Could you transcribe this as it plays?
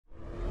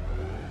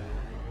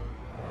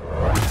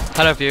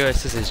Hello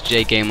viewers, this is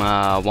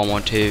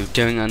JGamer112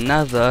 doing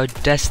another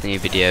Destiny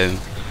video.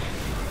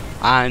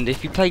 And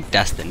if you play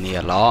Destiny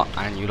a lot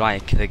and you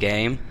like the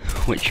game,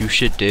 which you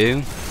should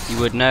do, you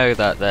would know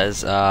that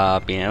there's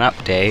been an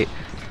update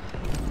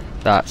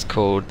that's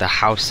called the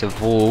House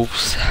of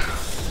Wolves.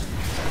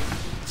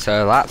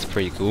 So that's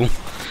pretty cool.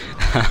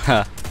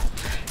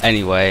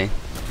 Anyway,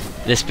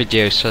 this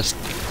video is just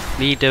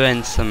me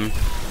doing some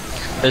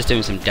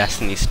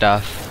Destiny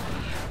stuff,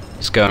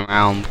 just going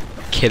around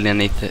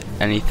killing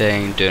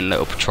anything, doing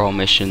little patrol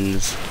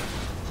missions,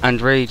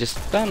 and really just,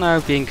 I don't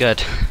know, being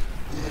good.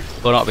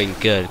 Well, not being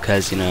good,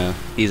 because, you know,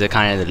 these are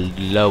kind of the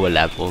lower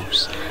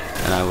levels,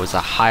 and I was a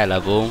higher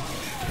level,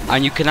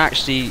 and you can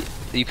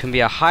be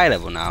a high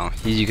level now.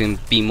 You can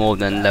be more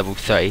than level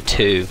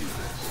 32,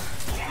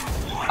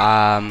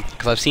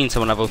 because I've seen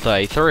someone level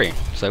 33,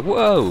 so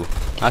whoa,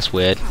 that's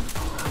weird,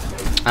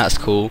 that's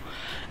cool.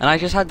 And I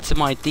just had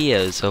some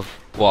ideas of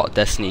what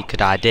Destiny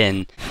could add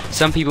in.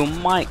 Some people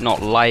might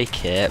not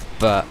like it,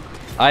 but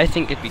I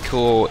think it'd be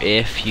cool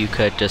if you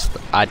could just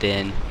add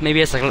in, maybe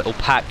it's like a little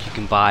pack you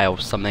can buy or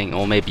something,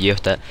 or maybe you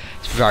have to,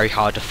 it's very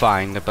hard to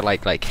find, but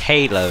like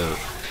Halo.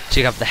 So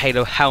you have the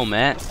Halo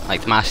helmet,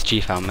 like the Master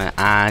Chief helmet,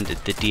 and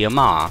the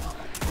DMR,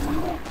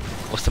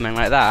 or something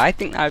like that. I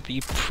think that would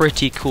be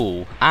pretty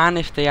cool. And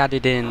if they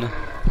added in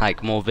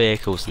like more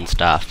vehicles and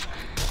stuff,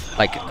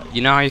 like,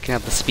 you know how you can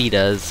have the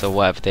speeders, or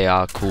whatever they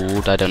are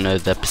called, I don't know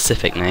the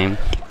specific name,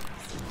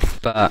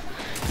 but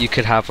you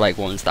could have like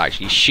ones that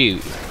actually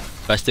shoot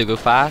but still go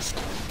fast.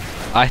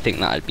 I think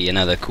that would be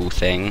another cool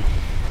thing.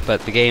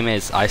 But the game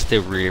is, I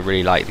still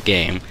really like the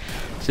game.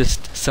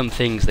 Just some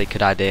things they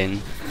could add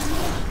in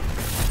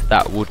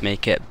that would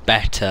make it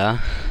better,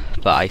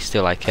 but I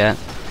still like it.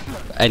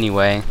 But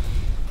anyway,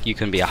 you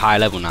can be a high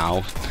level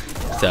now,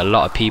 so a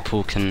lot of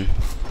people can,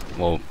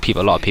 well,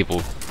 a lot of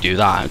people do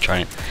that. I'm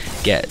trying to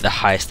get the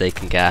highest they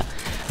can get.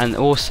 And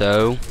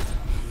also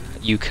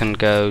you can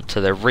go to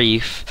the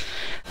reef,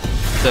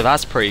 so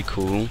that's pretty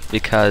cool,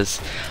 because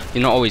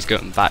you're not always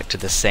going back to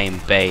the same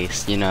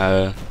base, you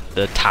know,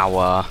 the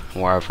tower,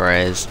 wherever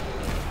it is,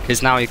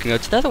 because now you can go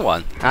to the other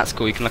one. That's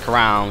cool, you can look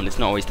around, it's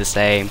not always the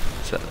same.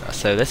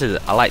 So this is,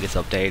 I like this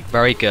update,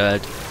 very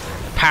good.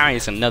 Apparently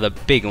there's another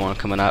big one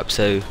coming up,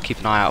 so keep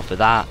an eye out for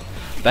that.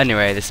 But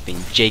anyway, this has been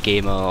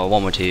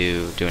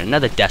JGamer112 doing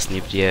another Destiny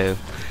video.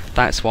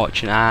 Thanks for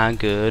watching and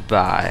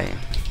goodbye.